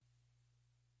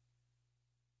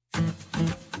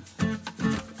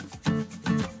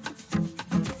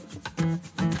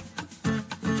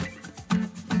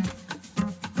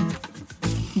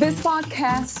This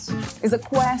podcast is a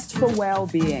quest for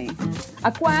well-being,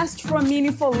 a quest for a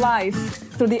meaningful life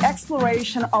through the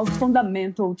exploration of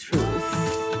fundamental truth.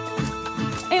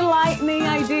 Enlightening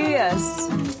ideas,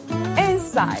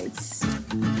 insights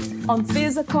on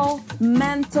physical,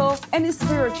 mental, and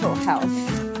spiritual health.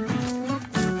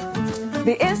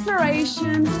 The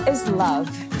inspiration is love.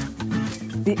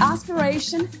 The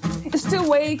aspiration is to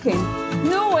awaken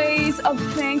new ways of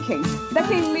thinking that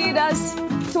can lead us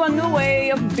to a new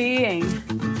way of being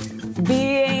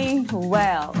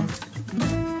well.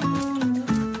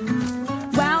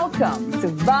 Welcome to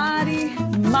Body,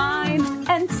 Mind,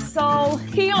 and Soul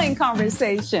Healing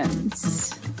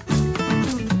Conversations.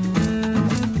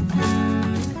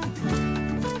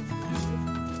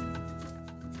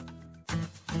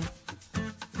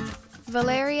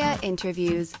 Valeria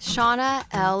interviews Shauna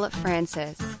L.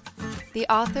 Francis, the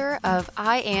author of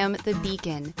I Am the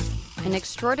Beacon, an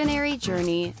extraordinary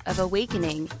journey of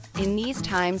awakening in these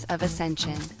times of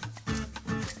ascension.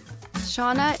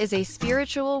 Shauna is a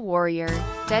spiritual warrior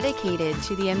dedicated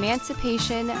to the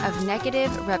emancipation of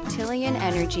negative reptilian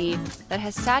energy that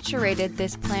has saturated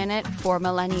this planet for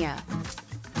millennia.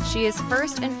 She is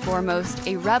first and foremost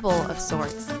a rebel of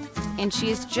sorts, and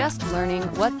she is just learning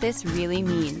what this really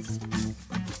means.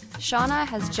 Shauna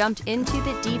has jumped into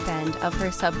the deep end of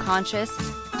her subconscious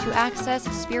to access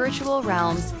spiritual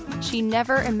realms she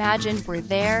never imagined were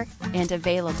there and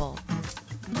available.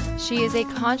 She is a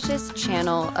conscious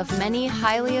channel of many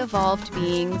highly evolved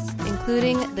beings,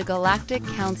 including the Galactic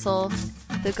Council,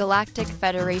 the Galactic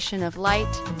Federation of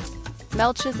Light,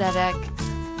 Melchizedek,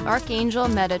 Archangel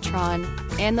Metatron,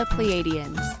 and the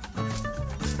Pleiadians.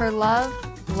 Her love,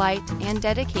 light, and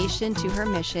dedication to her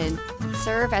mission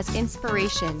serve as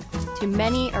inspiration to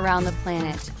many around the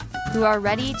planet who are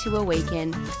ready to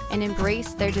awaken and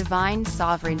embrace their divine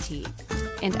sovereignty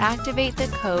and activate the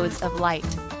codes of light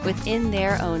within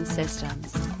their own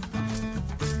systems.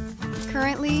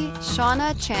 Currently,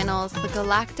 Shauna channels the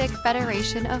Galactic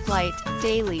Federation of Light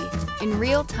daily in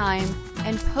real time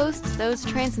and posts those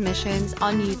transmissions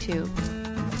on YouTube.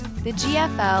 The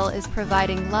GFL is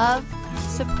providing love,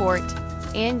 support,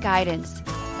 and guidance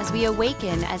as we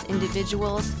awaken as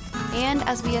individuals and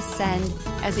as we ascend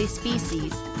as a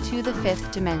species to the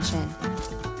fifth dimension.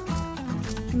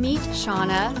 Meet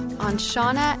Shauna on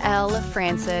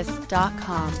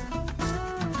ShaunaLFrancis.com.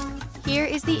 Here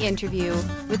is the interview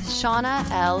with Shauna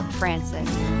L. Francis.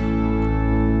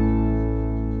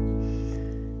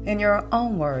 In your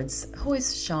own words, who is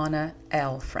Shauna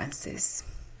L. Francis?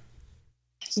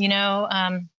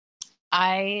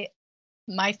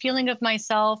 My feeling of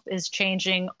myself is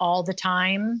changing all the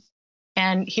time.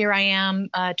 And here I am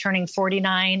turning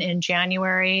 49 in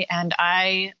January. And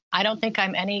I don't think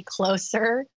I'm any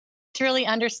closer to really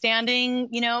understanding,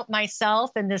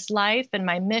 myself and this life and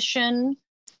my mission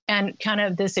and kind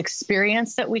of this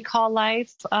experience that we call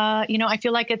life. I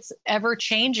feel like it's ever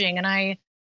changing. And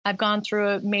I've gone through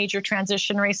a major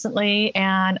transition recently.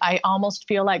 And I almost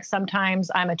feel like sometimes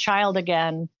I'm a child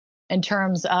again in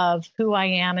terms of who I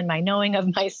am and my knowing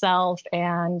of myself.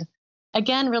 And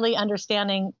again, really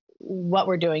understanding what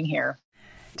we're doing here.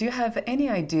 Do you have any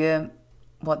idea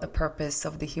what the purpose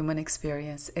of the human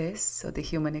experience is, or the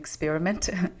human experiment,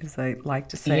 as I like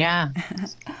to say? Yeah.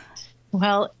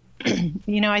 Well,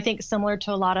 I think similar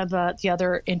to a lot of the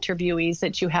other interviewees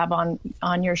that you have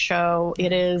on your show,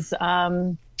 it is,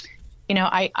 I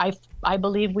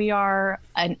believe we are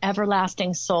an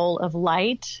everlasting soul of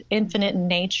light, infinite in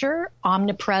nature,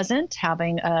 omnipresent,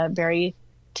 having a very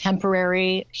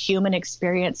temporary human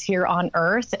experience here on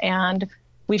Earth. And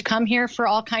we've come here for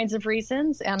all kinds of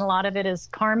reasons. And a lot of it is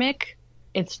karmic.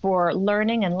 It's for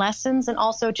learning and lessons and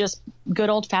also just good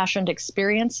old fashioned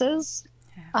experiences.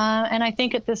 Yeah. And I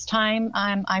think at this time,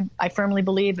 I firmly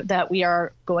believe that we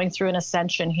are going through an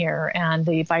ascension here and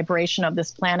the vibration of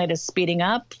this planet is speeding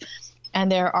up. And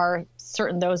there are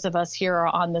those of us here are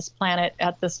on this planet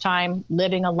at this time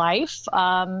living a life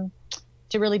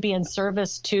to really be in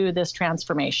service to this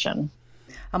transformation.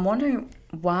 I'm wondering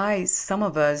why some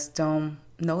of us don't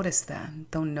notice that,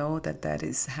 don't know that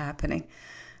is happening.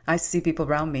 I see people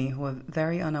around me who are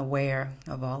very unaware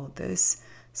of all of this.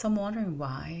 So I'm wondering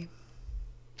why.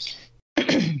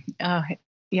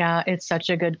 Yeah, it's such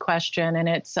a good question. And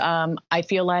it's, I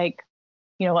feel like,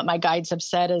 what my guides have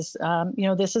said is,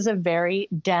 this is a very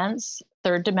dense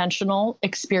third dimensional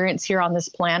experience here on this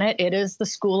planet. It is the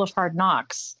school of hard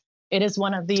knocks. It is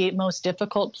one of the most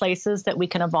difficult places that we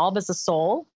can evolve as a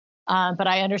soul. But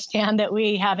I understand that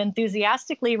we have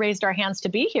enthusiastically raised our hands to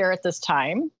be here at this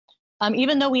time,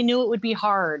 even though we knew it would be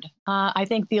hard. I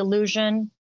think the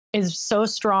illusion is so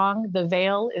strong. The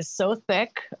veil is so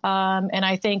thick. And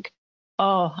I think,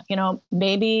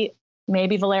 maybe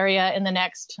Valeria, in the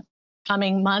next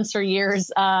coming months or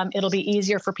years, it'll be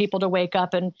easier for people to wake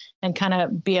up and kind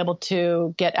of be able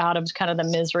to get out of kind of the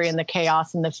misery and the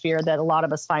chaos and the fear that a lot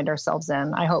of us find ourselves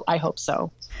in. I hope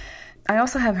so. I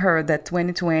also have heard that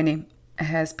 2020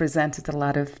 has presented a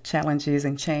lot of challenges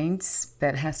and change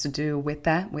that has to do with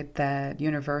that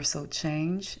universal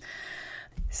change.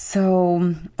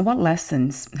 So what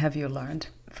lessons have you learned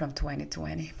from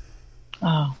 2020?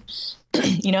 Oh,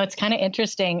 it's kind of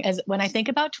interesting. As when I think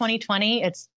about 2020,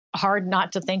 it's hard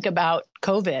not to think about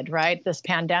COVID, right? This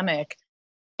pandemic.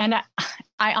 And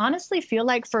I honestly feel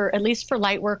like at least for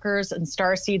light workers and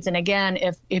starseeds, and again,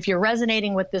 if you're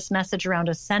resonating with this message around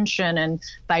ascension and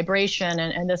vibration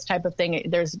and this type of thing,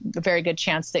 there's a very good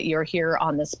chance that you're here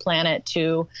on this planet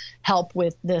to help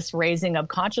with this raising of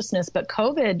consciousness. But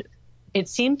COVID, it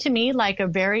seemed to me like a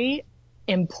very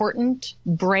important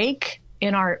break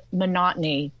in our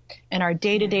monotony and our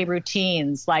day-to-day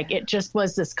routines. Like it just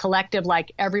was this collective,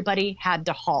 like everybody had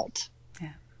to halt. Yeah.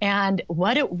 And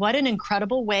what an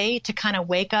incredible way to kind of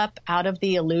wake up out of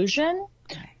the illusion,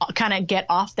 kind of get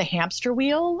off the hamster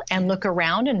wheel and look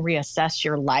around and reassess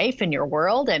your life and your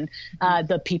world and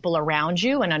the people around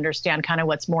you and understand kind of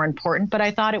what's more important. But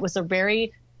I thought it was a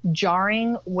very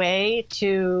jarring way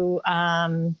to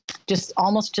just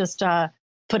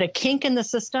put a kink in the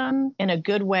system in a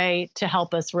good way to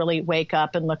help us really wake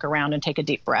up and look around and take a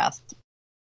deep breath.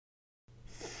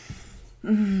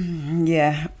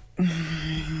 Yeah.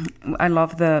 I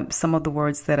love some of the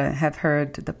words that I have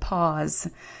heard, the pause.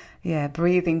 Yeah,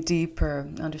 breathing deeper,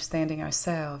 understanding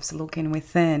ourselves, looking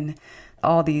within,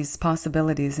 all these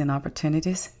possibilities and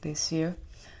opportunities this year.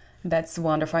 That's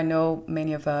wonderful. I know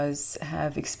many of us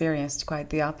have experienced quite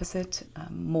the opposite,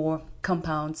 more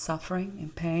compound suffering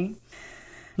and pain,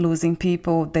 losing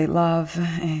people they love.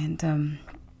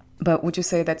 But would you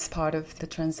say that's part of the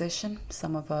transition?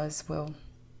 Some of us will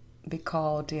be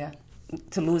called,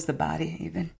 to lose the body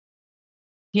even.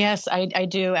 Yes, I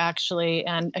do actually.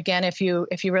 And again, if you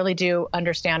really do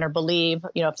understand or believe,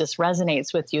 if this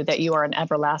resonates with you, that you are an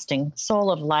everlasting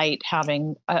soul of light,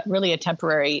 having really a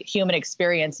temporary human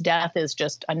experience, death is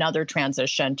just another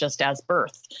transition, just as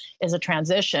birth is a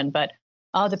transition. But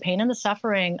the pain and the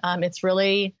suffering, it's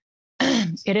really,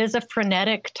 it is a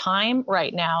frenetic time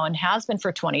right now and has been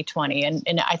for 2020.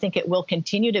 And I think it will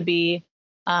continue to be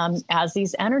as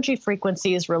these energy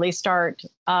frequencies really start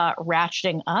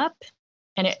ratcheting up.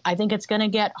 And I think it's going to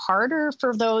get harder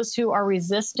for those who are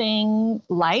resisting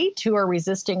light, who are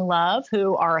resisting love,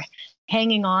 who are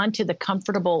hanging on to the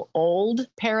comfortable old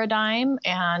paradigm.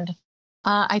 And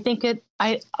I think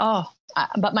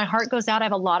but my heart goes out. I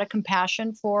have a lot of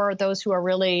compassion for those who are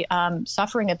really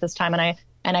suffering at this time.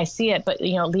 And I see it. But,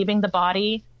 leaving the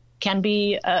body can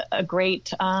be a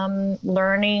great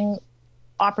learning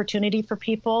opportunity for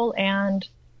people. And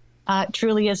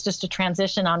truly is just a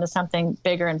transition onto something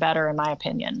bigger and better, in my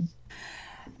opinion.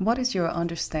 What is your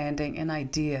understanding and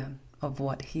idea of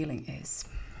what healing is?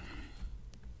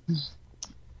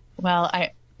 Well,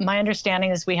 my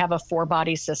understanding is we have a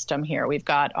 4-body system here. We've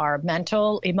got our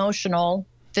mental, emotional,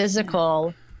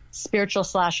 physical,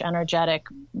 spiritual/energetic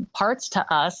parts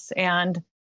to us. And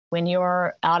when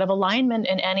you're out of alignment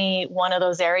in any one of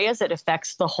those areas, it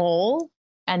affects the whole.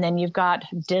 And then you've got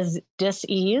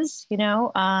dis-ease,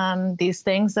 these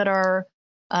things that are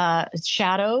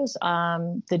shadows,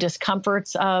 the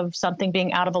discomforts of something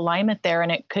being out of alignment there.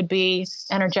 And it could be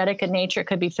energetic in nature. It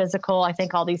could be physical. I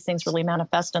think all these things really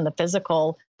manifest in the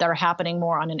physical that are happening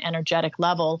more on an energetic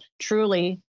level.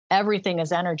 Truly, everything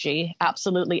is energy.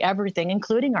 Absolutely everything,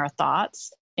 including our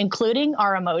thoughts, including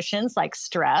our emotions like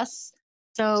stress.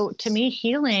 So to me,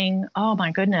 healing, oh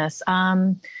my goodness,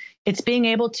 it's being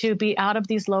able to be out of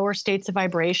these lower states of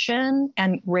vibration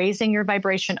and raising your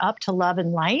vibration up to love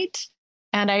and light.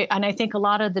 And I think a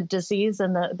lot of the disease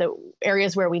and the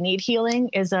areas where we need healing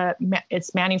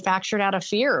it's manufactured out of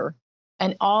fear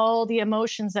and all the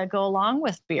emotions that go along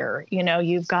with fear.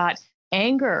 You've got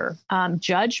anger,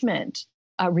 judgment,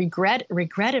 regret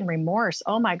and remorse.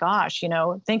 Oh my gosh,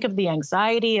 think of the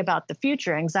anxiety about the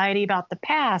future, anxiety about the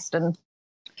past. And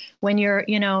when you're,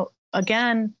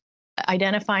 again,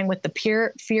 identifying with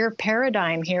the fear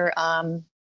paradigm here,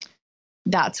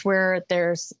 that's where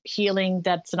there's healing.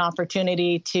 That's an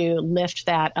opportunity to lift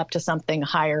that up to something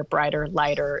higher, brighter,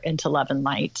 lighter, into love and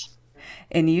light.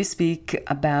 And you speak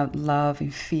about love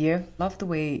and fear. Love the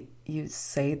way you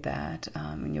say that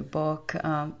in your book.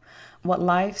 What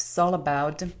life's all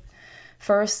about.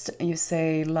 First, you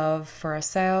say love for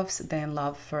ourselves, then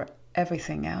love for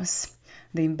everything else.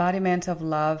 The embodiment of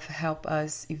love help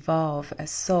us evolve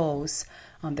as souls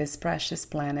on this precious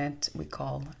planet we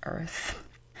call Earth.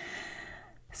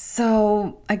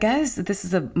 So I guess this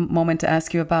is a moment to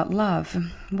ask you about love.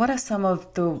 What are some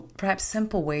of the perhaps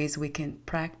simple ways we can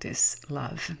practice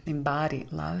love, embody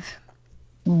love?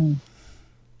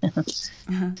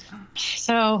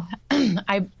 So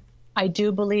I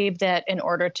do believe that in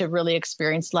order to really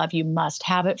experience love, you must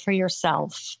have it for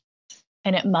yourself,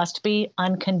 and it must be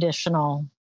unconditional.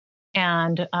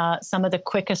 And some of the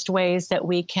quickest ways that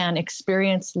we can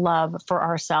experience love for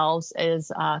ourselves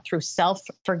is through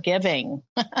self-forgiving.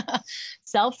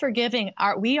 Self-forgiving.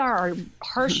 We are our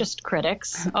harshest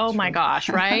critics. Oh my gosh,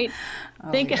 right?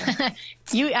 Yeah.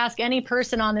 You ask any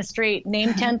person on the street,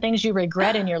 name 10 things you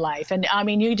regret in your life. And I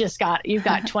mean, you've got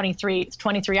 23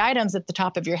 items at the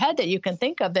top of your head that you can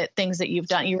think of, that things that you've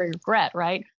done, you regret,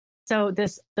 right? So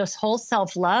this whole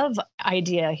self-love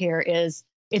idea here is,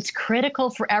 it's critical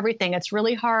for everything. It's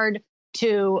really hard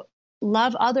to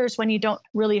love others when you don't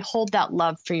really hold that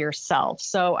love for yourself.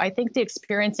 So I think the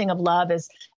experiencing of love is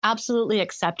absolutely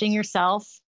accepting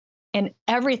yourself and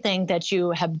everything that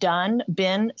you have done,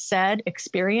 been, said,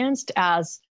 experienced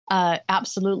as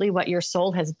absolutely what your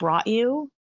soul has brought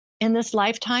you in this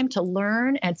lifetime to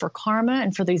learn, and for karma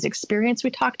and for these experiences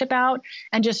we talked about,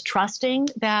 and just trusting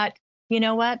that, you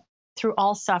know what? Through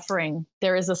all suffering,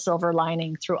 there is a silver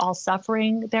lining. Through all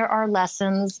suffering, there are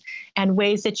lessons and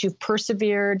ways that you've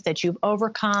persevered, that you've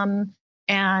overcome,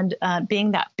 and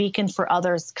being that beacon for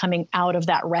others coming out of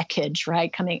that wreckage,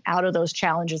 right? Coming out of those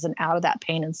challenges and out of that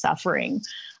pain and suffering.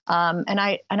 And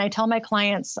I tell my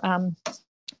clients,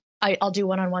 I'll do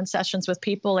one-on-one sessions with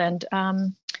people, and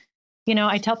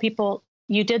I tell people,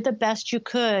 you did the best you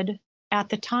could at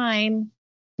the time,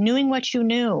 knowing what you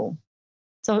knew.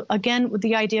 So again, with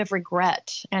the idea of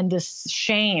regret and this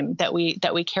shame that we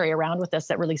carry around with us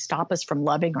that really stop us from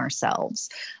loving ourselves.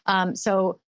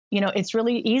 So it's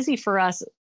really easy for us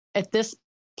at this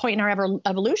point in our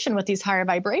evolution with these higher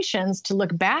vibrations to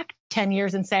look back 10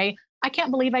 years and say, I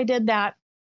can't believe I did that.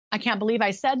 I can't believe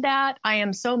I said that. I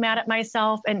am so mad at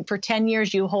myself. And for 10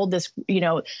 years, you hold this,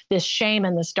 this shame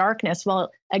and this darkness.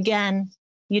 Well, again,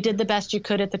 you did the best you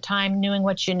could at the time, knowing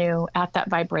what you knew at that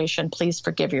vibration. Please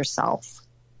forgive yourself.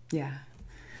 Yeah.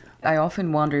 I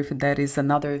often wonder if that is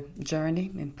another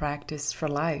journey in practice for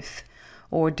life.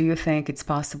 Or do you think it's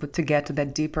possible to get to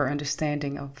that deeper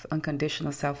understanding of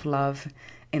unconditional self-love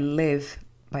and live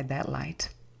by that light?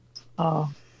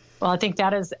 Oh, well, I think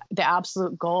that is the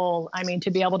absolute goal. I mean,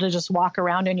 to be able to just walk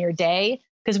around in your day,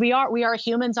 because we are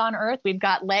humans on Earth. We've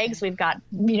got legs, we've got,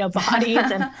 bodies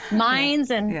and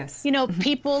minds and, yes.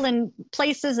 People and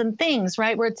places and things,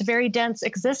 right? Where it's a very dense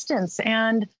existence.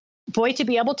 And boy, to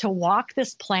be able to walk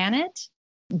this planet,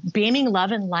 beaming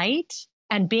love and light,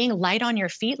 and being light on your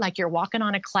feet like you're walking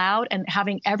on a cloud, and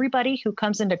having everybody who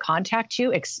comes into contact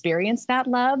you experience that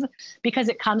love because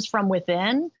it comes from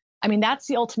within. I mean, that's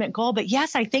the ultimate goal. But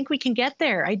yes, I think we can get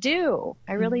there. I do.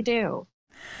 I really do.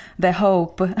 The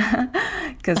hope,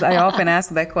 because I often ask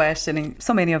that question. And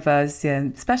so many of us,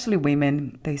 especially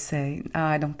women, they say,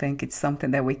 I don't think it's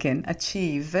something that we can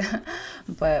achieve,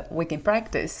 but we can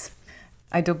practice.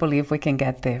 I do believe we can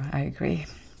get there. I agree.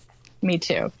 Me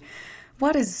too.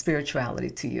 What is spirituality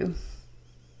to you?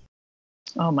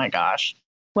 Oh my gosh.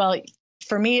 Well,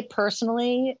 for me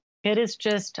personally, it is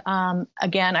just,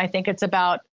 again, I think it's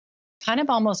about kind of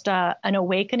almost an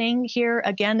awakening here.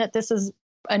 Again, that this is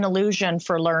an illusion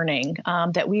for learning,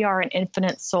 that we are an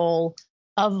infinite soul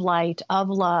of light, of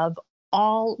love,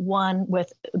 all one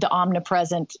with the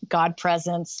omnipresent God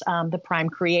presence, the prime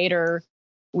creator.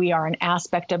 We are an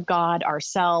aspect of God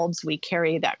ourselves. We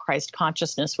carry that Christ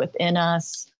consciousness within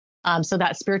us. So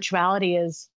that spirituality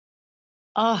is,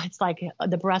 it's like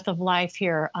the breath of life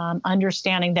here,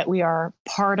 understanding that we are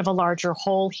part of a larger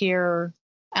whole here.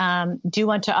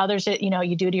 Do unto others that,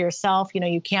 you do to yourself.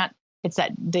 You can't, it's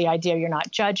that the idea you're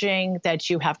not judging, that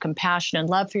you have compassion and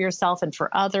love for yourself and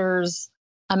for others.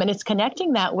 And it's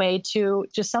connecting that way to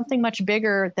just something much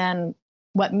bigger than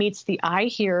what meets the eye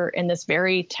here in this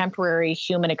very temporary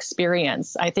human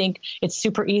experience. I think it's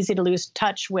super easy to lose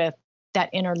touch with that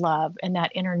inner love and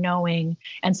that inner knowing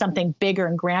and something bigger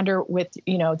and grander with,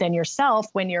 than yourself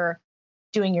when you're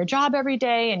doing your job every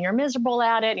day and you're miserable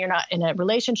at it. And you're not in a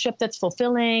relationship that's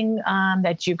fulfilling,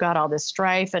 that you've got all this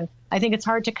strife. And I think it's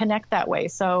hard to connect that way.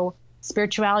 So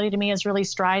spirituality to me is really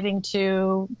striving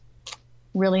to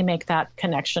really make that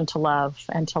connection to love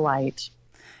and to light.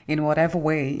 In whatever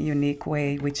way, unique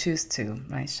way we choose to,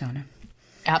 right, Shauna?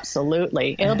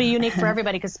 Absolutely. It'll be unique for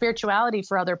everybody, because spirituality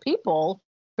for other people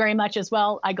very much as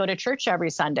well. I go to church every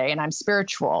Sunday and I'm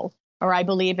spiritual. or I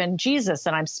believe in Jesus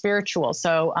and I'm spiritual.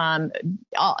 So,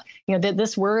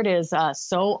 this word is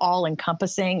so all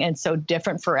encompassing and so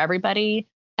different for everybody.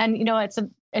 And,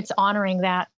 it's honoring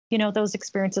that, those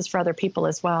experiences for other people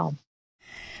as well.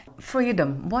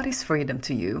 Freedom. What is freedom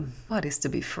to you? What is to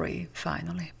be free,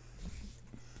 finally?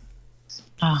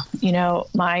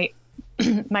 My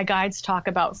guides talk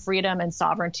about freedom and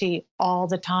sovereignty all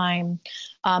the time.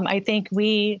 I think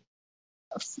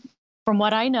from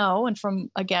what I know, and from,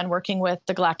 again, working with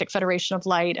the Galactic Federation of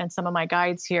Light and some of my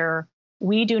guides here,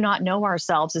 we do not know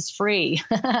ourselves as free.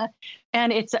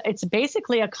 And it's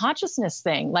basically a consciousness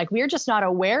thing. Like, we're just not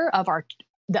aware of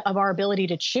our ability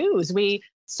to choose.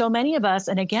 So many of us,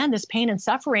 and again, this pain and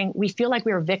suffering, we feel like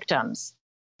we are victims.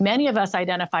 Many of us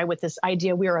identify with this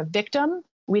idea we are a victim.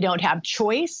 We don't have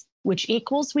choice, which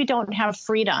equals we don't have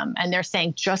freedom. And they're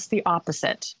saying just the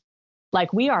opposite.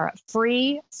 Like, we are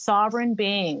free, sovereign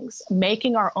beings,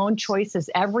 making our own choices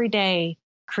every day,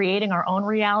 creating our own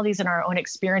realities and our own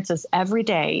experiences every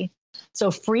day.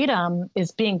 So freedom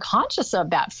is being conscious of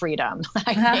that freedom,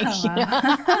 I think.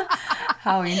 Wow.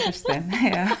 How interesting.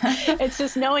 Yeah. It's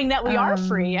just knowing that we are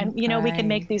free and, we can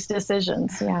make these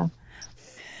decisions. Yeah.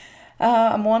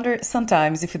 I'm wondering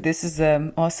sometimes if this is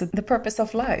also the purpose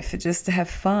of life, just to have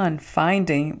fun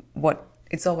finding what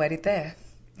it's already there.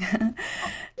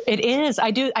 It is.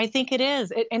 I think it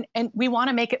is. And we want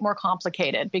to make it more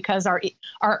complicated because our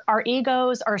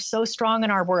egos are so strong in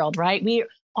our world, right?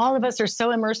 All of us are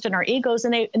so immersed in our egos,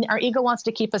 and our ego wants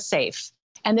to keep us safe.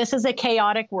 And this is a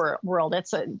chaotic world.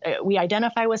 We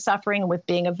identify with suffering and with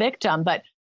being a victim, but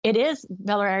it is,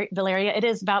 Valeria, it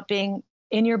is about being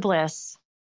in your bliss,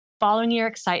 following your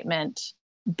excitement,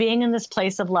 being in this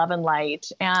place of love and light,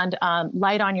 and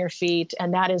light on your feet.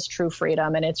 And that is true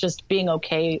freedom. And it's just being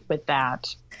okay with that.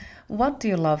 What do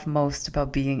you love most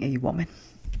about being a woman?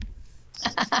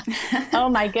 Oh,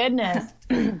 my goodness.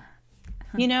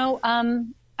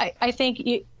 I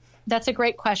think that's a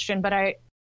great question, but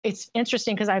it's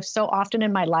interesting because I've so often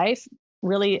in my life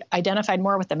really identified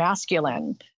more with the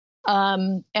masculine.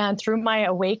 And through my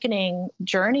awakening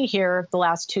journey here the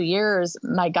last 2 years,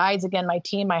 my guides, again, my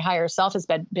team, my higher self has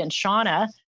been Shauna.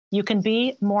 You can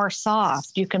be more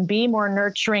soft. You can be more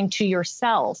nurturing to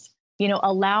yourself,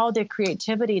 allow the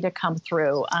creativity to come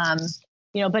through.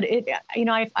 But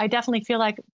I definitely feel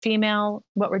like female,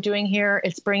 what we're doing here,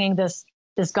 it's bringing this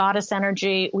goddess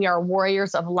energy. We are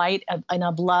warriors of light and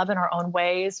of love in our own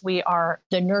ways. We are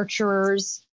the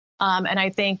nurturers. And I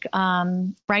think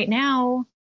right now,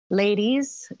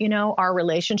 ladies, our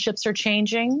relationships are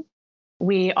changing.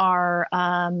 We are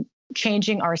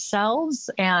changing ourselves,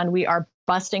 and we are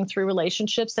busting through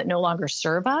relationships that no longer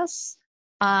serve us.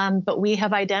 But we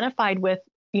have identified with,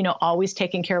 always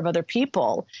taking care of other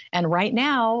people. And right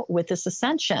now, with this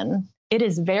ascension, it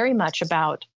is very much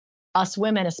about us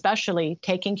women, especially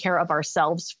taking care of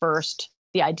ourselves first.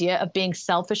 The idea of being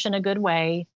selfish in a good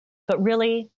way, but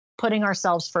really putting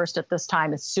ourselves first at this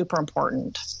time is super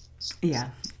important. Yeah.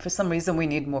 For some reason, we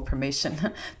need more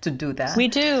permission to do that. We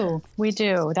do.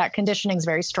 That conditioning is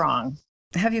very strong.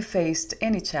 Have you faced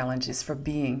any challenges for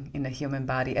being in a human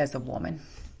body as a woman?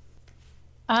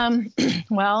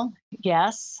 Well,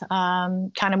 yes,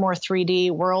 kind of more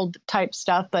 3D world type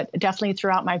stuff, but definitely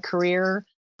throughout my career,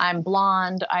 I'm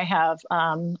blonde. I have,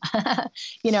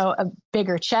 a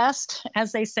bigger chest,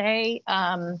 as they say.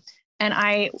 And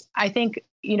I think,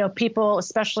 people,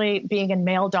 especially being in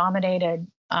male dominated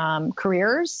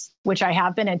careers, which I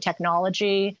have been in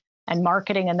technology and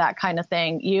marketing and that kind of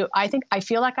thing. I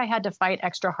feel like I had to fight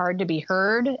extra hard to be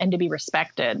heard and to be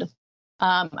respected.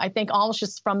 I think almost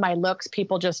just from my looks,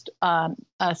 people just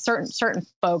certain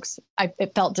folks,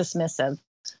 it felt dismissive.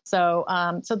 So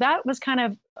that was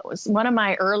was one of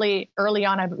my early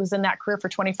on. I was in that career for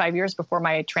 25 years before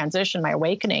my transition, my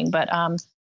awakening. But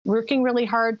working really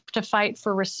hard to fight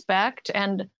for respect,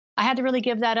 and I had to really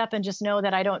give that up and just know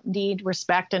that I don't need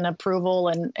respect and approval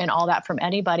and all that from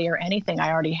anybody or anything.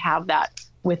 I already have that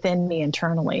within me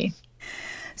internally.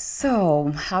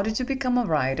 So, how did you become a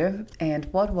writer, and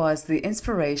what was the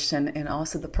inspiration and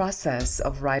also the process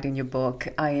of writing your book,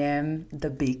 I Am the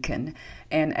Beacon,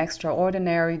 an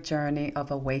extraordinary journey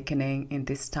of awakening in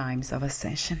these times of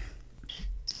ascension?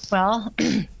 Well,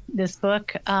 this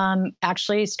book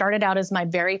actually started out as my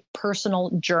very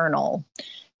personal journal.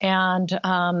 And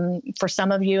for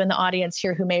some of you in the audience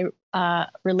here who may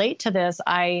relate to this,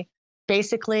 I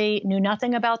basically knew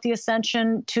nothing about the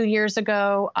ascension 2 years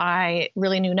ago. I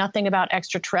really knew nothing about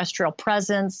extraterrestrial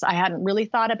presence. I hadn't really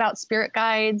thought about spirit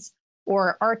guides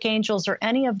or archangels or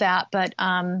any of that. But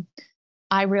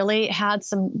I really had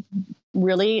some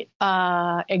really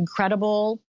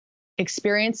incredible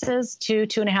experiences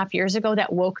 2.5 years ago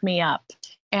that woke me up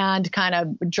and kind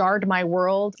of jarred my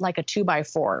world like a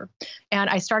 2x4. And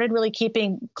I started really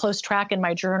keeping close track in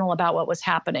my journal about what was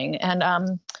happening.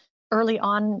 And early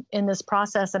on in this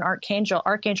process, an Archangel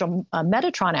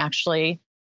Metatron actually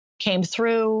came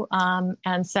through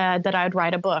and said that I'd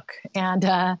write a book.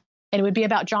 And it would be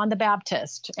about John the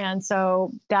Baptist. And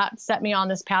so that set me on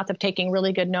this path of taking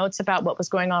really good notes about what was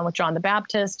going on with John the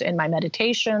Baptist in my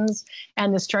meditations.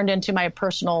 And this turned into my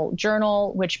personal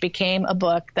journal, which became a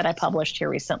book that I published here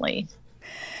recently.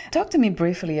 Talk to me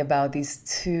briefly about these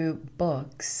two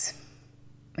books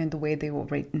and the way they were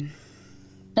written.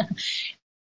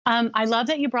 I love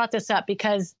that you brought this up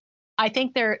because I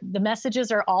think the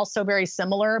messages are also very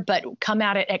similar, but come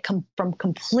at it from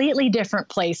completely different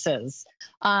places.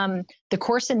 The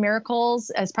Course in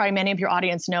Miracles, as probably many of your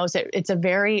audience knows, it's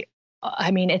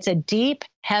a deep,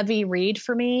 heavy read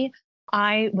for me.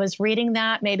 I was reading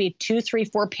that maybe 2, 3,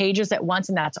 4 pages at once,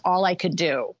 and that's all I could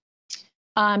do.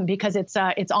 Because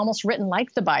it's almost written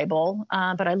like the Bible,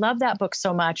 but I love that book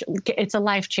so much. It's a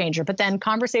life changer. But then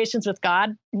Conversations with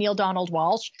God, Neil Donald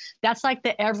Walsh, that's like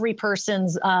the every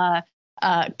person's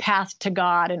path to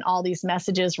God, and all these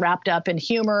messages wrapped up in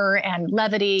humor and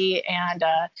levity and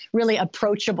really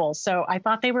approachable. So I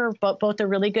thought they were both a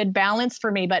really good balance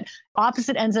for me, but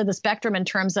opposite ends of the spectrum in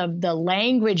terms of the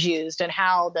language used and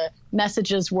how the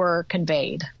messages were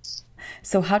conveyed.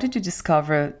 So how did you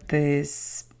discover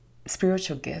this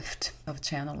spiritual gift of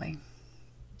channeling?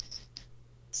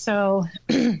 So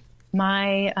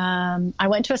I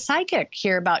went to a psychic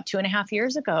here about 2.5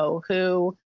 years ago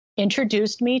who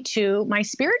introduced me to my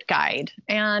spirit guide.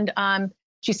 And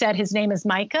she said, his name is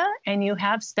Micah, and you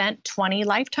have spent 20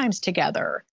 lifetimes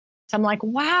together. So I'm like,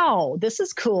 wow, this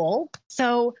is cool.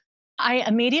 So I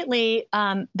immediately,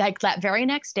 that very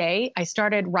next day, I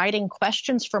started writing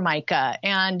questions for Micah,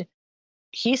 and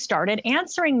he started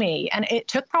answering me. And it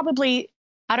took probably,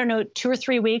 2 or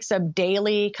 3 weeks of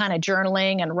daily kind of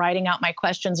journaling and writing out my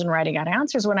questions and writing out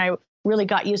answers when I really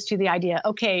got used to the idea,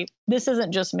 okay, this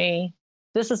isn't just me.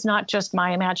 This is not just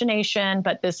my imagination,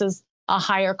 but this is a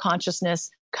higher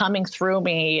consciousness coming through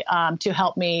me to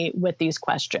help me with these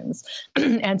questions.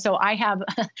 And so I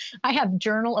have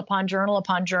journal upon journal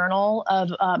upon journal of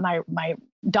my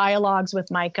dialogues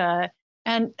with Micah.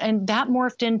 And that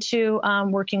morphed into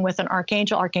working with an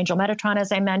Archangel Metatron,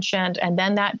 as I mentioned. And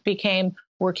then that became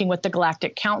working with the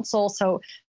Galactic Council. So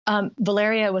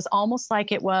Valeria, was almost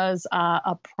like it was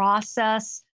a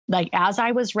process. Like as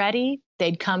I was ready,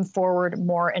 they'd come forward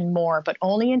more and more, but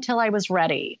only until I was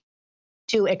ready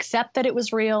to accept that it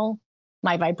was real.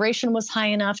 My vibration was high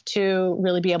enough to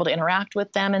really be able to interact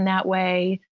with them in that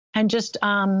way. And just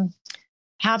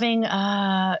having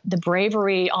the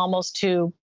bravery almost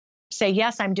to say,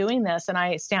 yes, I'm doing this and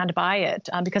I stand by it.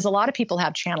 Because a lot of people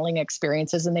have channeling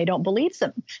experiences and they don't believe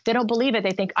them. They don't believe it.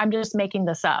 They think I'm just making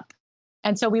this up.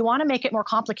 And so we want to make it more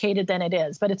complicated than it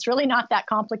is, but it's really not that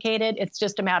complicated. It's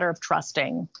just a matter of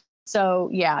trusting. So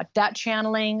yeah, that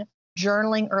channeling,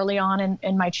 journaling early on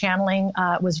in my channeling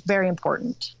was very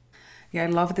important. Yeah, I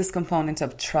love this component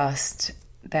of trust.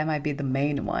 That might be the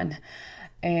main one.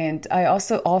 And I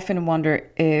also often wonder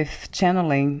if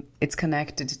channeling is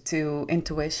connected to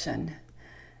intuition.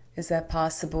 Is that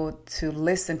possible to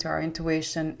listen to our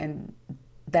intuition and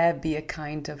that be a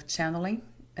kind of channeling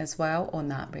as well, or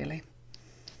not really?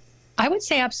 I would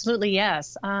say absolutely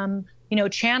yes.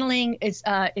 Channeling is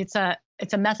it's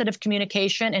a method of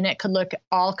communication, and it could look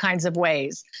all kinds of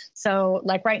ways. So,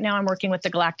 like right now, I'm working with the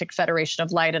Galactic Federation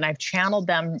of Light, and I've channeled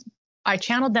them. I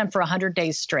channeled them for 100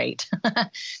 days straight,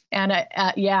 and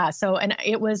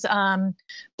it was.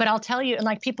 But I'll tell you, and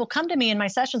like people come to me in my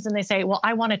sessions, and they say, "Well,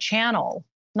 I want to channel."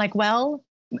 I'm like, well,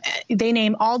 they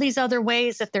name all these other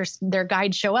ways that their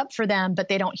guides show up for them, but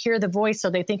they don't hear the voice, so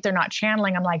they think they're not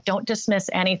channeling. I'm like, don't dismiss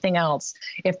anything else.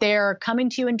 If they're coming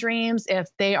to you in dreams, if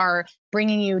they are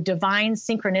bringing you divine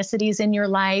synchronicities in your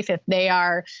life, if they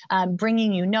are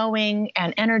bringing you knowing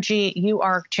and energy, you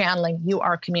are channeling, you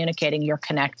are communicating, you're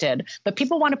connected. But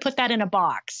people want to put that in a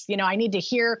box. I need to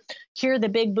hear the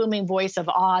big booming voice of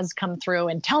Oz come through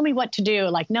and tell me what to do.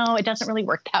 Like, no, it doesn't really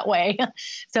work that way.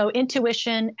 So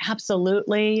intuition,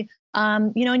 absolutely.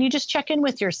 And you just check in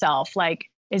with yourself. Like,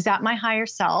 is that my higher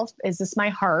self? Is this my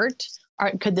heart?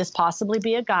 Or could this possibly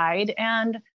be a guide?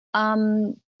 And,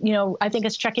 I think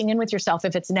it's checking in with yourself.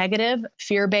 If it's negative,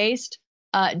 fear-based,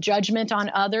 judgment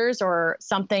on others, or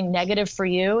something negative for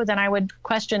you, then I would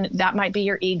question that might be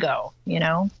your ego,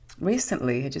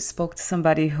 Recently, I just spoke to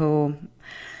somebody who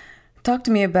talked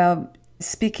to me about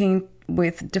speaking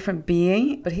with different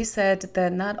beings, but he said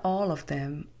that not all of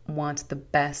them want the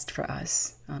best for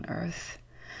us on Earth.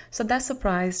 So that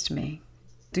surprised me.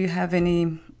 Do you have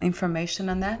any information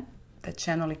on that? That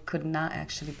channeling could not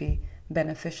actually be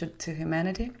beneficial to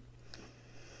humanity?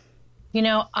 You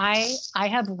know, I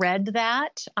have read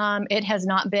that. It has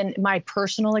not been my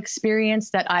personal experience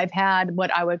that I've had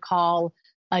what I would call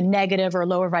a negative or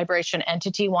lower vibration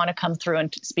entity want to come through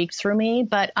and speak through me.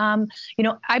 But you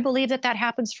know, I believe that that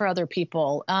happens for other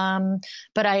people.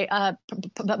 But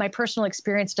my personal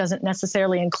experience doesn't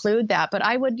necessarily include that. But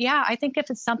I would, yeah, I think if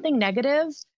it's something negative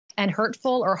and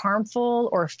hurtful or harmful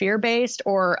or fear based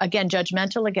or again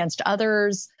judgmental against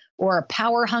others or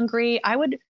power hungry, I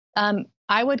would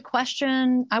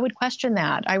question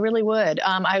that. I really would.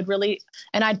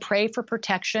 And I'd pray for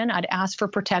protection. I'd ask for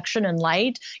protection and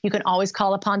light. You can always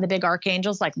call upon the big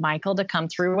archangels like Michael to come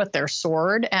through with their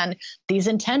sword. And these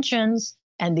intentions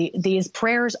and these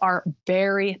prayers are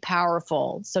very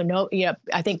powerful. So no,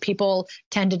 I think people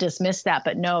tend to dismiss that,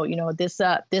 but no, this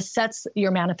sets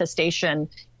your manifestation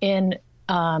in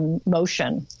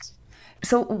motion.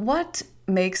 So what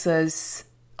makes us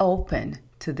open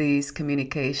to these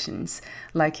communications?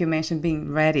 Like you mentioned,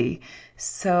 being ready.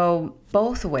 So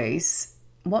both ways,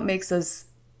 what makes us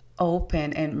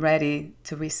open and ready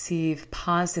to receive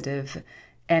positive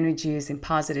energies and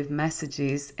positive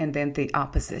messages, and then the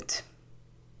opposite?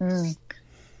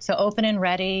 So open and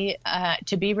ready,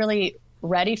 to be really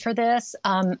ready for this,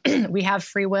 we have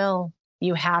free will.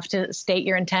 You have to state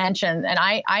your intention. And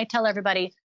I tell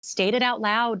everybody, state it out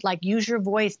loud, like use your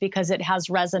voice because it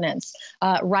has resonance.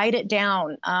 Write it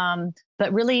down.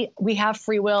 But really, we have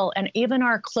free will. And even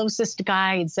our closest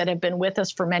guides that have been with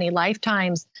us for many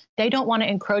lifetimes, they don't want to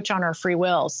encroach on our free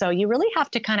will. So you really have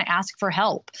to kind of ask for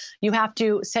help. You have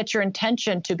to set your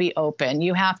intention to be open.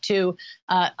 You have to,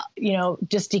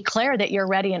 just declare that you're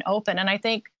ready and open. And I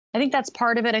think that's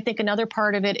part of it. I think another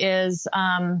part of it is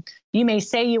you may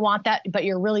say you want that, but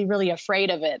you're really, really afraid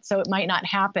of it. So it might not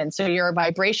happen. So your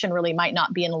vibration really might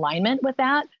not be in alignment with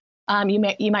that. You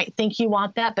might think you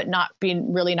want that, but not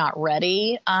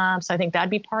ready. So I think that'd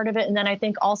be part of it. And then I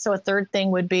think also a third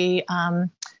thing would be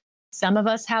some of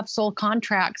us have soul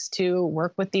contracts to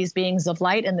work with these beings of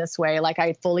light in this way. Like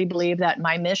I fully believe that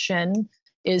my mission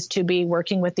is to be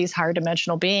working with these higher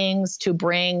dimensional beings to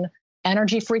bring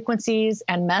energy frequencies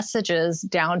and messages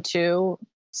down to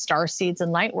star seeds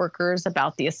and light workers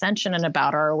about the ascension and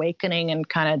about our awakening and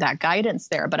kind of that guidance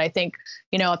there. But I think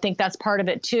that's part of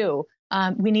it too.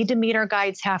 We need to meet our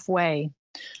guides halfway.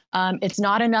 It's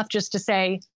not enough just to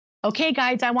say, okay,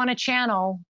 guides, I want to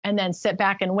channel and then sit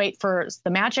back and wait for the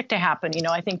magic to happen.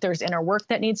 I think there's inner work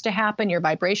that needs to happen. Your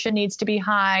vibration needs to be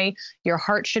high. Your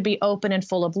heart should be open and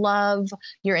full of love.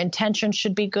 Your intention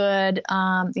should be good.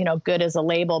 Good is a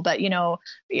label, but,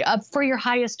 for your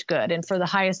highest good and for the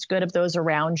highest good of those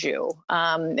around you.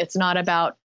 It's not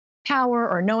about power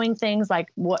or knowing things like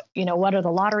what are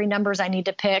the lottery numbers I need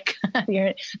to pick.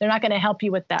 They're not going to help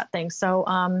you with that thing. So,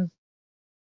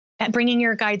 bringing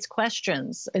your guides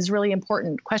questions is really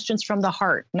important. Questions from the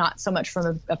heart, not so much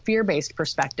from a fear-based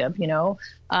perspective,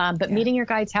 but meeting your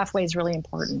guides halfway is really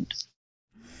important.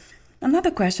 Another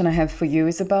question I have for you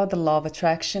is about the law of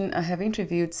attraction. I have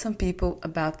interviewed some people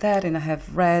about that and I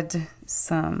have read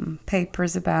some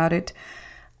papers about it.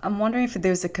 I'm wondering if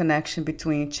there's a connection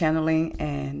between channeling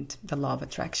and the law of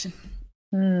attraction.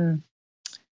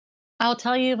 I'll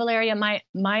tell you, Valeria,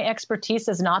 my expertise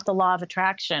is not the law of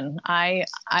attraction. I'm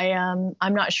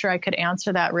not sure I could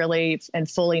answer that really and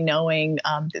fully knowing,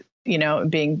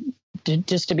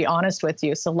 just to be honest with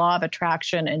you. So law of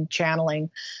attraction and channeling,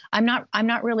 I'm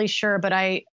not really sure, but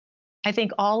I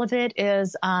think all of it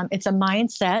is, it's a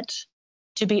mindset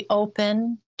to be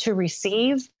open, to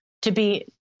receive, to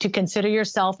consider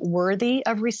yourself worthy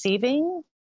of receiving.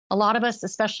 A lot of us,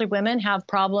 especially women, have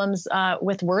problems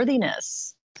with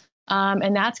worthiness.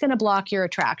 And that's going to block your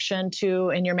attraction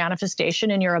and your manifestation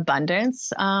and your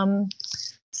abundance.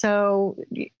 So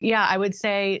yeah, I would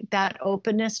say that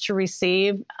openness to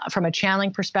receive from a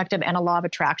channeling perspective and a law of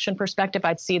attraction perspective,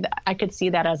 I could see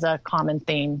that as a common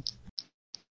theme.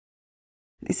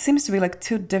 It seems to be like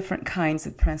two different kinds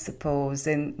of principles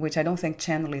in which I don't think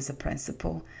channeling is a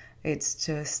principle. It's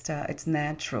just, it's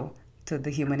natural to the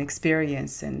human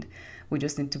experience and we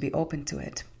just need to be open to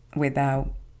it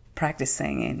without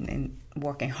practicing and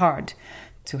working hard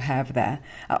to have that,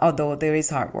 although there is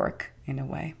hard work in a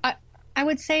way. I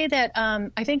would say that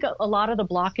I think a lot of the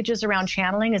blockages around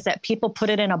channeling is that people put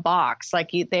it in a box.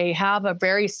 Like they have a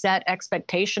very set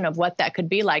expectation of what that could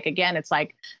be like. Again, it's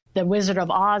like the Wizard of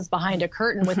Oz behind a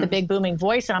curtain with the big booming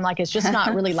voice. And I'm like, it's just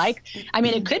not really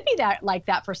it could be like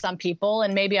that for some people.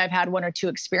 And maybe I've had one or two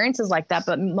experiences like that,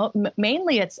 but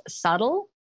mainly it's subtle.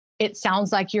 It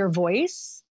sounds like your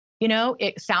voice.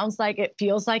 It sounds like, it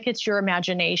feels like it's your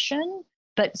imagination,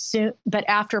 but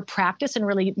after practice and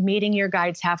really meeting your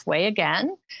guides halfway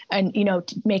again, and,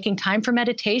 making time for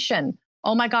meditation.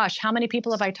 Oh my gosh, how many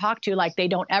people have I talked to, like they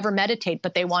don't ever meditate,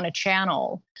 but they want to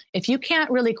channel? If you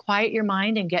can't really quiet your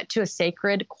mind and get to a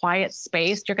sacred, quiet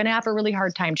space, you're going to have a really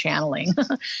hard time channeling.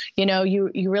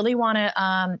 You really want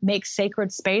to make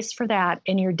sacred space for that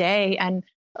in your day. And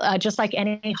just like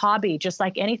any hobby, just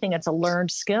like anything, it's a learned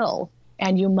skill,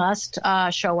 and you must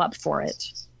show up for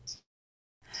it.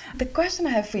 The question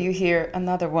I have for you here,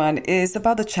 another one, is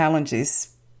about the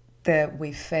challenges that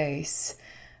we face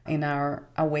in our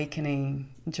awakening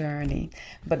journey.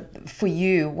 But for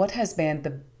you, what has been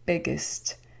the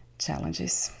biggest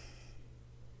challenges?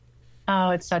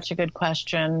 Oh, it's such a good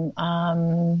question.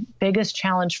 Biggest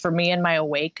challenge for me in my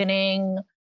awakening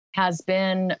has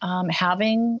been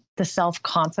having the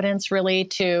self-confidence really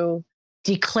to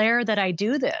declare that I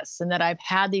do this and that I've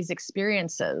had these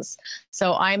experiences.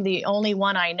 So I'm the only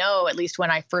one I know, at least when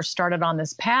I first started on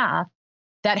this path,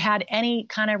 that had any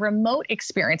kind of remote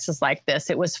experiences like this.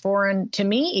 It was foreign to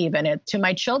me, even to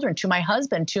my children, to my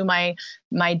husband, to my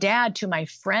dad, to my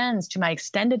friends, to my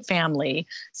extended family.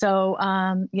 So,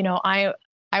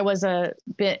 I was a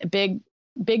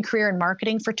big career in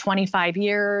marketing for 25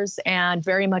 years and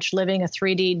very much living a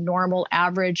 3D normal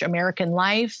average American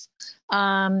life.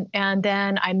 And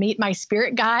then I meet my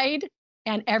spirit guide,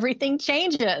 and everything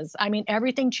changes. I mean,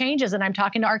 everything changes. And I'm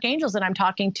talking to archangels, and I'm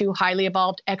talking to highly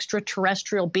evolved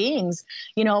extraterrestrial beings.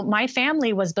 My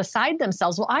family was beside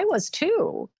themselves. Well, I was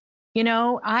too.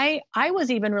 I was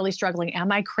even really struggling.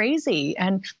 Am I crazy?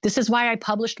 And this is why I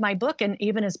published my book. And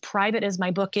even as private as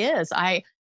my book is,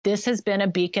 this has been a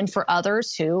beacon for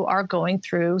others who are going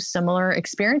through similar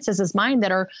experiences as mine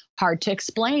that are hard to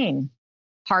explain,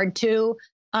 hard to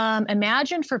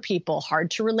imagine for people, hard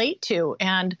to relate to.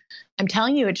 And I'm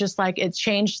telling you, it's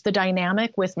changed the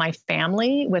dynamic with my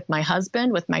family, with my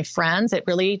husband, with my friends. It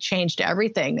really changed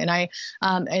everything. And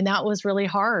and that was really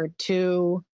hard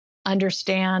to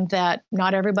understand that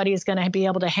not everybody is going to be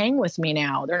able to hang with me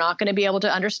now. They're not going to be able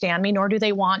to understand me, nor do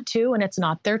they want to. And it's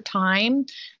not their time.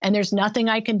 And there's nothing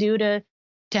I can do to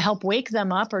help wake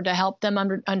them up or to help them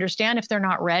understand if they're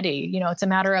not ready. It's a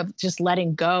matter of just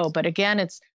letting go. But again,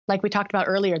 it's like we talked about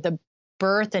earlier, the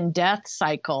birth and death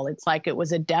cycle. It's like it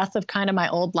was a death of kind of my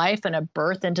old life and a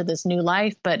birth into this new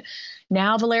life. But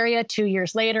now, Valeria, 2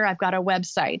 years later, I've got a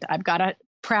website. I've got a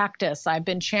practice. I've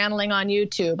been channeling on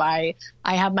YouTube. I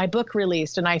have my book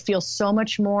released, and I feel so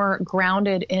much more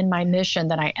grounded in my mission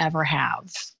than I ever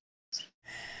have.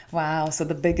 Wow. So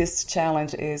the biggest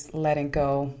challenge is letting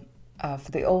go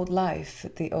of the old life,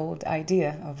 the old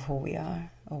idea of who we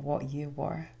are or what you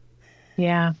were.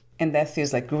 Yeah. And that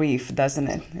feels like grief, doesn't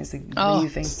it? It's like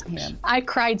grieving. Yeah. I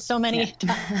cried so many.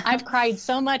 I've cried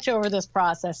so much over this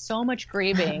process, so much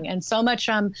grieving, and so much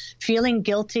feeling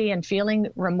guilty and feeling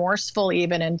remorseful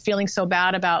even, and feeling so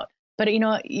bad about. But and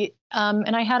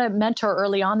I had a mentor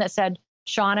early on that said,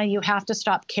 Shauna, you have to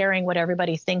stop caring what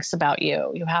everybody thinks about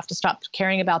you. You have to stop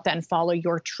caring about that and follow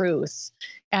your truth.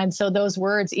 And so those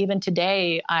words, even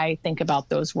today, I think about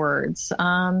those words.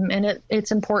 And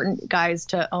it's important, guys,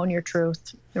 to own your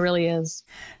truth. It really is.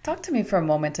 Talk to me for a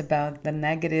moment about the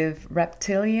negative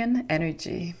reptilian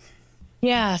energy.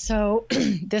 Yeah, so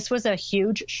this was a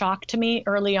huge shock to me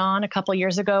early on, a couple of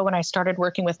years ago, when I started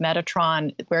working with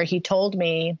Metatron, where he told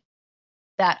me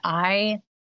that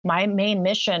my main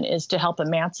mission is to help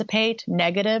emancipate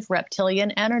negative reptilian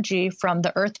energy from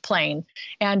the earth plane.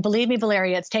 And believe me,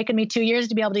 Valeria, it's taken me 2 years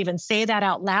to be able to even say that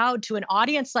out loud to an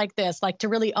audience like this, like to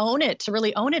really own it.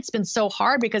 It's been so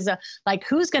hard because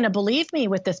who's going to believe me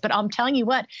with this? But I'm telling you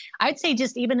what, I'd say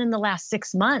just even in the last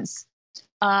 6 months,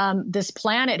 this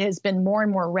planet has been more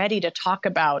and more ready to talk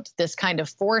about this kind of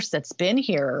force that's been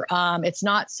here. It's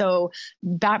not so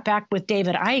back with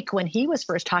David Icke, when he was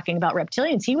first talking about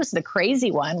reptilians, he was the crazy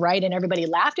one, right? And everybody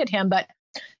laughed at him. But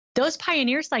those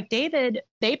pioneers like David,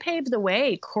 they paved the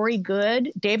way. Corey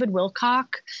Goode, David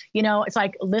Wilcock, it's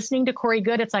like listening to Corey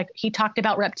Goode. It's like he talked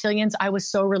about reptilians. I was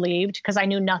so relieved because I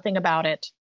knew nothing about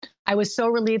it. I was so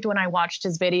relieved when I watched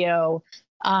his video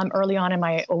early on in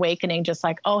my awakening, just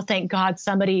like, oh, thank God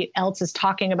somebody else is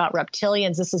talking about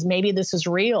reptilians. This is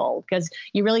real, because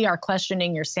you really are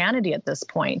questioning your sanity at this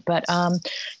point. But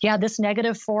this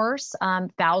negative force,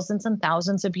 thousands and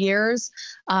thousands of years,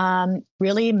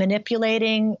 really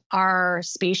manipulating our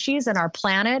species and our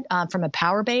planet from a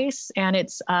power base. And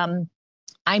it's, I'm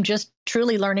just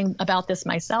truly learning about this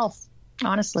myself,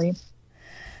 honestly.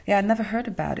 Yeah, I never heard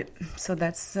about it. So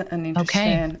that's an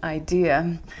interesting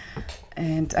idea.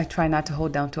 And I try not to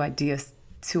hold down to ideas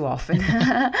too often.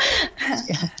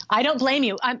 I don't blame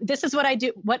you. This is what I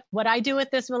do. What I do with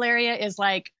this, Valeria, is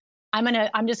like,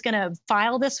 I'm just gonna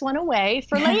file this one away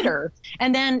for later,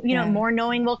 and then more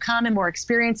knowing will come and more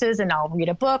experiences, and I'll read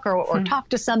a book or talk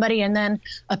to somebody, and then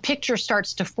a picture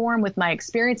starts to form with my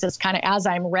experiences, kind of as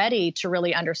I'm ready to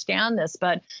really understand this.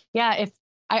 But yeah, if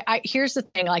here's the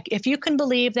thing, like if you can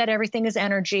believe that everything is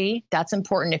energy, that's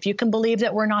important. If you can believe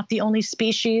that we're not the only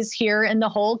species here in the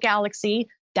whole galaxy,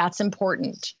 that's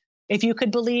important. If you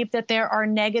could believe that there are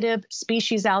negative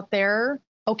species out there,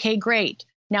 okay, great.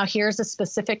 Now, here's a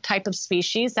specific type of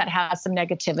species that has some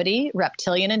negativity,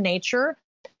 reptilian in nature,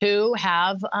 who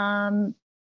have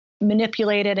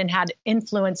manipulated and had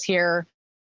influence here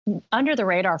under the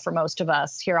radar for most of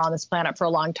us here on this planet for a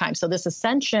long time. So this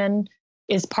ascension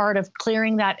is part of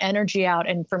clearing that energy out.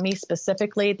 And for me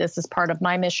specifically, this is part of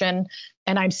my mission.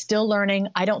 And I'm still learning.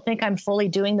 I don't think I'm fully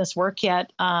doing this work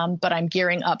yet, but I'm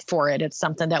gearing up for it. It's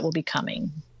something that will be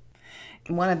coming.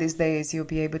 One of these days, you'll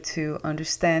be able to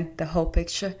understand the whole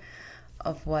picture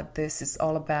of what this is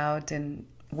all about and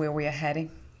where we are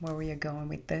heading, where we are going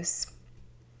with this.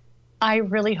 I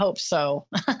really hope so.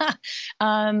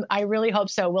 I really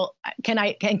hope so. Well, can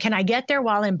I get there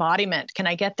while embodiment? Can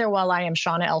I get there while I am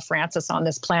Shauna L. Francis on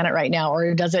this planet right now? Or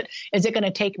is it going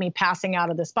to take me passing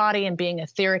out of this body and being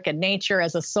etheric in nature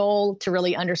as a soul to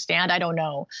really understand? I don't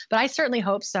know, but I certainly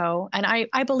hope so. And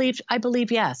I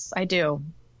believe yes, I do.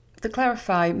 To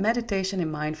clarify, meditation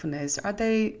and mindfulness, are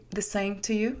they the same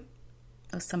to you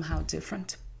or somehow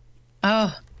different?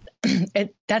 Oh,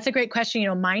 that's a great question.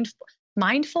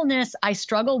 Mindfulness, I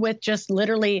struggle with just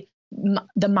literally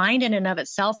the mind in and of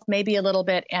itself, may be a little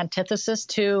bit antithesis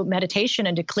to meditation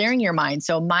and to clearing your mind.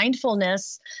 So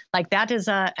mindfulness, like that is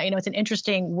it's an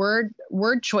interesting word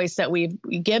choice that we've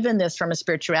given this from a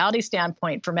spirituality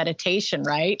standpoint for meditation,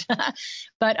 right?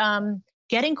 But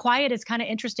getting quiet is kind of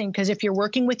interesting because if you're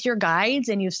working with your guides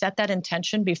and you've set that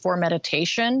intention before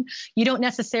meditation, you don't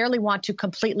necessarily want to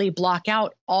completely block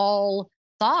out all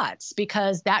thoughts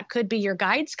because that could be your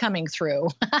guides coming through.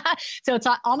 So it's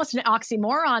almost an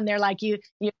oxymoron there. Like you've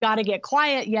got to get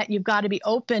quiet, yet you've got to be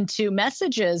open to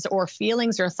messages or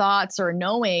feelings or thoughts or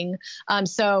knowing.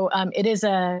 So it is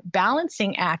a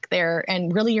balancing act there,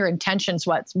 and really your intention's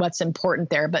what's important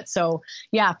there. But so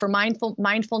yeah, for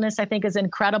mindfulness, I think is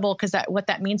incredible because what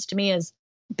that means to me is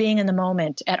being in the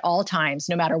moment at all times,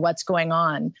 no matter what's going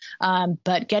on.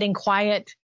 But getting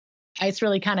quiet, it's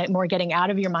really kind of more getting out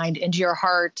of your mind into your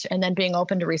heart and then being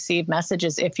open to receive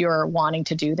messages if you're wanting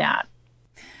to do that.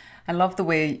 I love the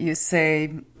way you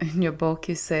say in your book,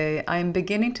 you say, I'm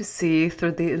beginning to see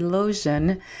through the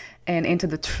illusion and into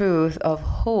the truth of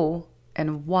who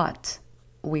and what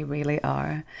we really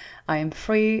are. I am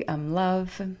free, I'm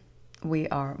love, we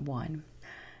are one.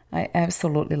 I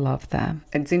absolutely love that.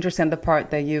 It's interesting the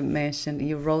part that you mentioned,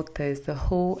 you wrote this, the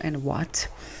who and what.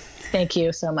 Thank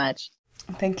you so much.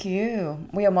 Thank you.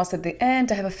 We are almost at the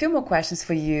end. I have a few more questions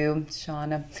for you,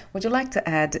 Shauna. Would you like to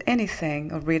add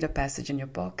anything or read a passage in your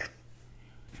book?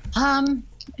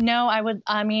 No,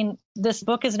 I mean, this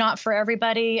book is not for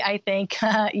everybody. I think,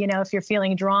 if you're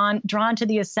feeling drawn to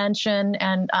the ascension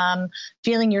and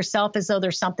feeling yourself as though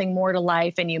there's something more to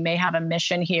life and you may have a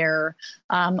mission here,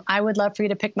 I would love for you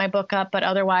to pick my book up. But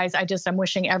otherwise, I'm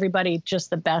wishing everybody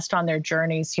just the best on their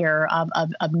journeys here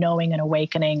of knowing and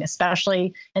awakening,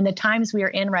 especially in the times we are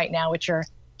in right now, which are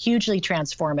hugely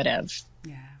transformative.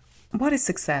 Yeah. What is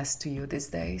success to you these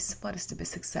days? What is to be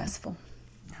successful?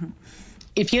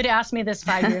 If you'd asked me this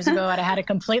 5 years ago, I'd have had a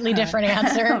completely different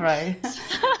answer. Right.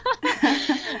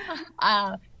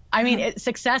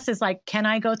 Success is like, can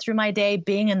I go through my day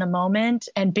being in the moment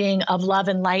and being of love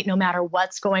and light no matter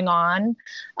what's going on,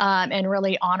 and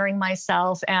really honoring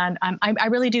myself. And I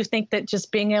really do think that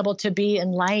just being able to be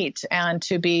in light and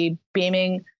to be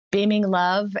beaming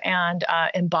love and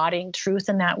embodying truth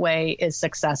in that way is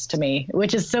success to me,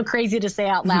 which is so crazy to say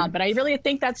out loud, but I really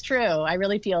think that's true. I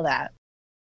really feel that.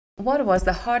 What was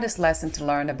the hardest lesson to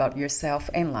learn about yourself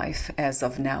and life as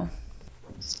of now?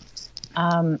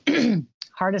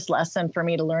 Hardest lesson for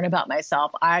me to learn about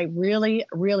myself. I really,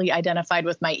 really identified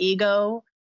with my ego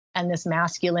and this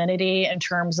masculinity in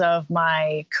terms of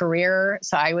my career.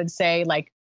 So I would say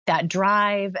like that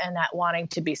drive and that wanting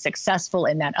to be successful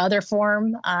in that other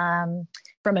form.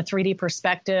 From a 3D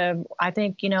perspective, I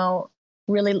think,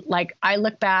 really like I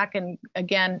look back and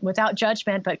again, without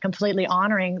judgment, but completely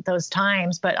honoring those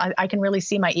times, but I can really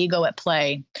see my ego at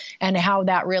play and how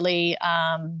that really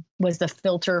was the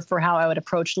filter for how I would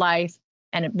approach life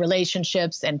and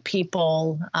relationships and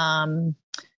people.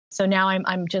 So now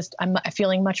I'm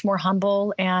feeling much more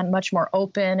humble and much more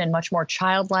open and much more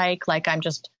childlike. Like I'm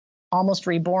just almost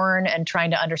reborn and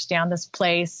trying to understand this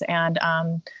place. And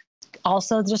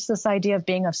also just this idea of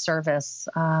being of service.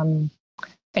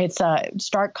 It's a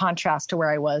stark contrast to where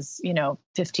I was,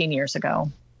 15 years ago.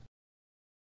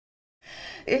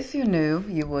 If you knew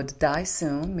you would die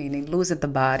soon, meaning losing the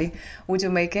body, would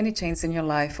you make any change in your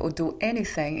life or do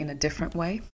anything in a different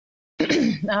way?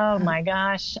 Oh my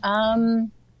gosh.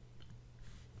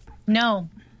 No,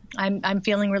 I'm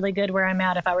feeling really good where I'm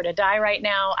at. If I were to die right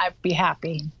now, I'd be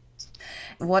happy.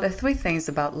 What are 3 things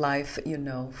about life you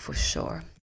know for sure?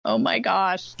 Oh my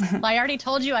gosh. Well, I already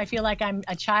told you I feel like I'm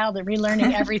a child at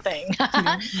relearning everything.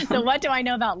 So what do I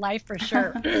know about life for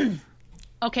sure?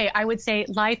 Okay, I would say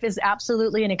life is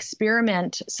absolutely an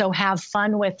experiment, so have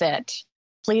fun with it.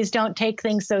 Please don't take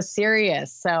things so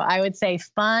serious. So I would say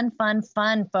fun,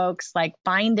 folks. Like,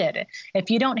 find it.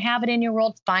 If you don't have it in your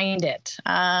world, find it.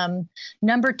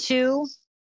 Number 2,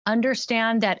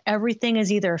 understand that everything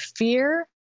is either fear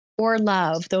or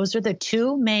love. Those are the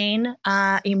 2 main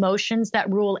emotions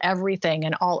that rule everything,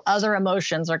 and all other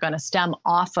emotions are going to stem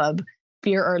off of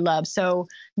fear or love. So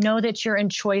know that you're in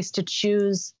choice to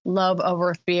choose love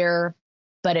over fear,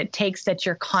 but it takes that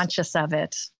you're conscious of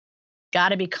it. Got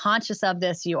to be conscious of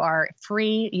this. You are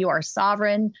free. You are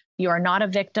sovereign. You are not a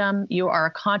victim. You are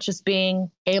a conscious being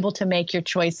able to make your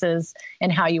choices in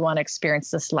how you want to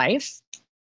experience this life.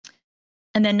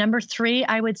 And then number 3,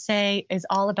 I would say, is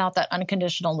all about that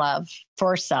unconditional love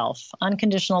for self,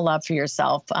 unconditional love for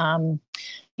yourself.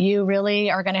 You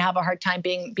really are going to have a hard time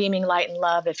beaming light and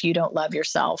love if you don't love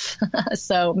yourself.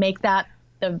 So make that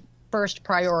the first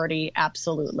priority.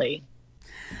 Absolutely.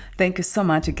 Thank you so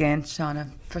much again,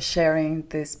 Shauna, for sharing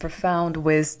this profound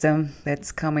wisdom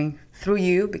that's coming through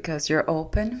you because you're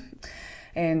open.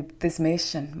 And this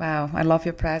mission. Wow, I love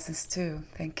your presence too.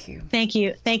 Thank you. Thank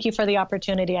you. Thank you for the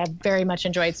opportunity. I very much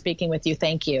enjoyed speaking with you.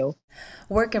 Thank you.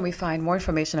 Where can we find more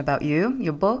information about you,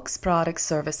 your books, products,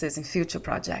 services, and future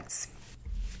projects?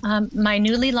 My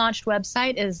newly launched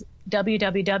website is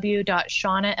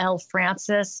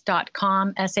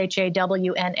www.shaunalfrances.com,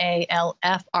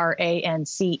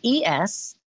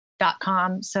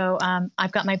 ShaunAlFrances.com. So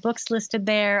I've got my books listed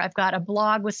there. I've got a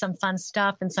blog with some fun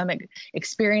stuff and some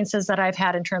experiences that I've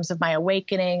had in terms of my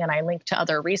awakening, and I link to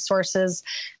other resources.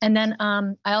 And then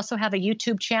I also have a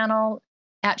YouTube channel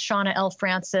at Shauna L.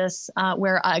 Frances,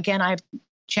 where, again, I've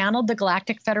channeled the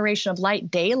Galactic Federation of Light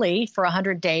daily for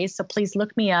 100 days. So please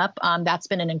look me up. That's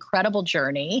been an incredible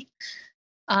journey.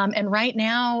 And right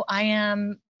now I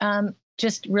am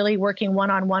just really working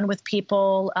one-on-one with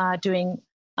people, doing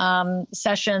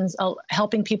sessions,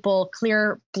 helping people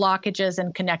clear blockages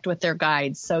and connect with their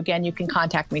guides. So again, you can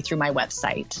contact me through my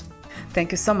website.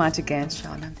 Thank you so much again,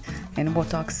 Shauna. And we'll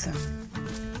talk soon.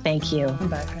 Thank you.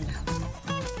 Bye for now.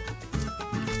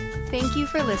 Thank you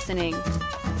for listening.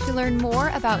 To learn more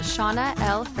about Shauna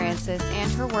L. Frances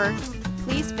and her work,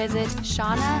 please visit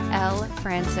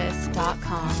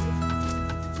ShaunaLFrances.com.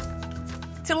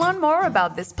 To learn more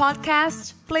about this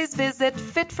podcast, please visit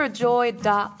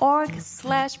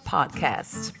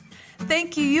fitforjoy.org/podcast.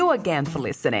 Thank you again for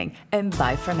listening, and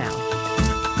bye for now.